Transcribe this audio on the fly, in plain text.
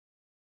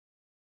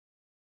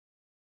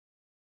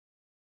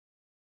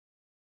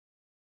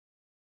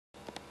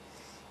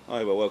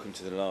Hi, well, welcome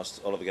to the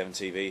last Oliver Gavin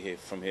TV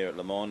here at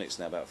Le Mans. It's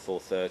now about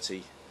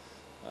 4:30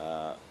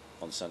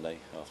 on Sunday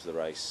after the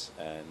race,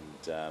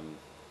 and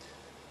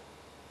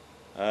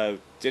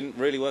didn't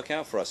really work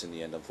out for us in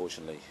the end.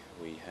 Unfortunately,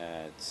 we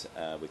had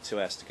with 2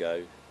 hours to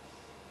go,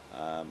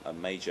 a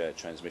major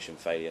transmission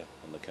failure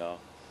on the car.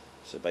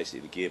 So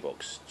basically, the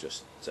gearbox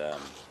just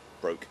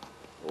broke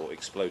or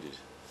exploded.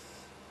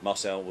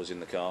 Marcel was in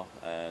the car,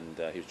 and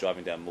he was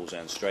driving down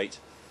Mulsanne Straight,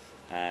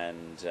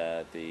 and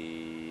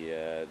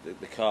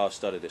the car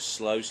started to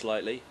slow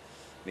slightly,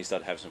 and he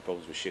started having some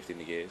problems with shifting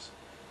the gears.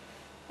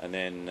 And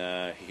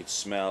then he could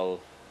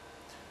smell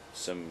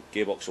some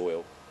gearbox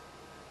oil.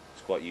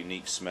 It's quite a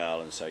unique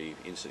smell, and so you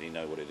instantly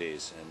know what it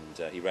is.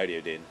 And he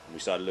radioed in, and we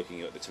started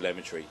looking at the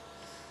telemetry,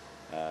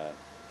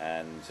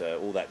 and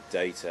all that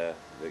data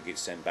that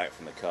gets sent back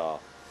from the car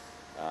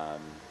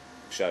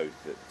showed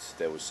that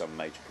there was some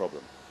major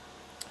problem.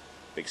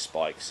 Big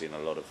spikes in a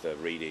lot of the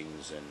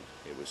readings, and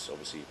it was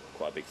obviously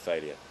quite a big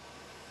failure.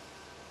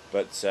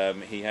 But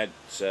he had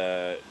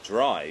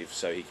drive,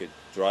 so he could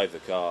drive the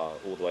car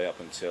all the way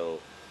up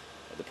until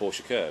the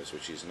Porsche curves,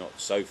 which is not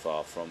so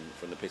far from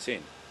the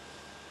pit-in.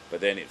 But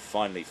then it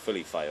finally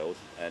fully failed,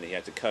 and he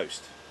had to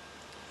coast.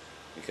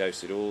 He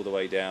coasted all the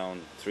way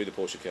down through the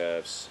Porsche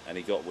curves, and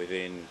he got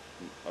within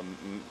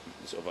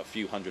sort of a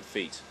few hundred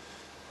feet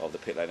of the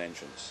pit lane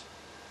entrance.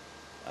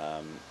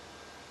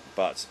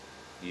 But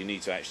you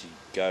need to actually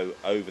go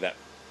over that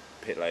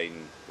pit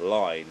lane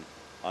line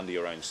under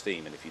your own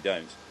steam, and if you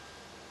don't,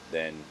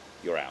 then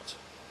you're out,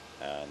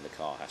 and the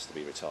car has to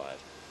be retired.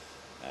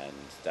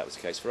 And that was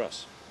the case for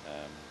us.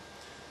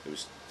 It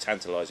was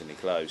tantalisingly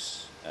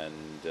close,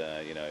 and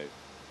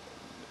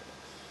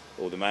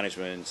all the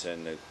management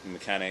and the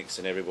mechanics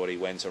and everybody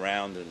went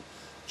around and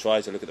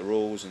tried to look at the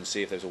rules and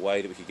see if there's a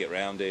way that we could get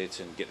around it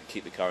and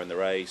keep the car in the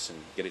race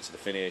and get it to the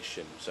finish,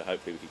 and so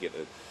hopefully we could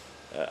get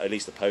at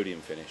least the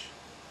podium finish.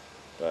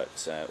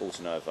 But all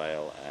to no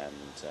avail,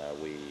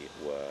 and we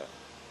were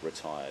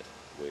retired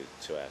with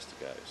 2 hours to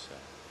go. So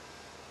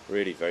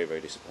really very, very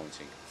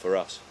disappointing for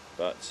us.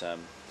 But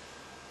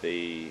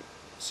the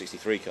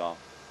 63 car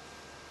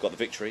got the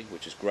victory,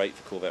 which is great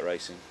for Corvette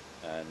racing,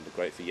 and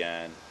great for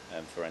Jan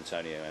and for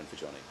Antonio and for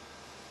Johnny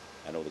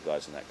and all the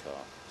guys in that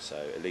car. So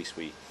at least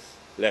we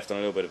left on a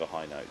little bit of a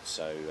high note.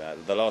 So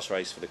the last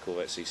race for the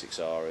Corvette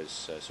C6R has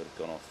sort of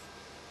gone off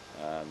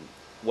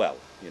well.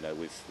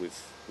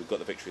 We've got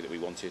the victory that we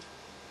wanted,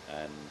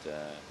 and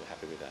we're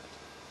happy with that.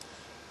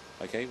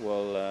 Okay,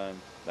 well,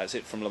 that's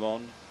it from Le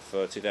Mans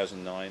for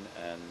 2009,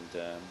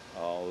 and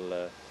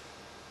I'll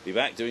be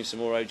back doing some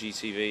more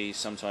OGTV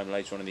sometime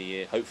later on in the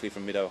year, hopefully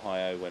from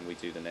Mid-Ohio when we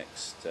do the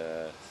next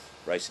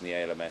race in the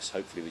ALMS,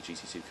 hopefully with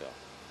GT2 car.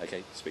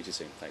 Okay, speak to you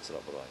soon. Thanks a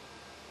lot, bye-bye.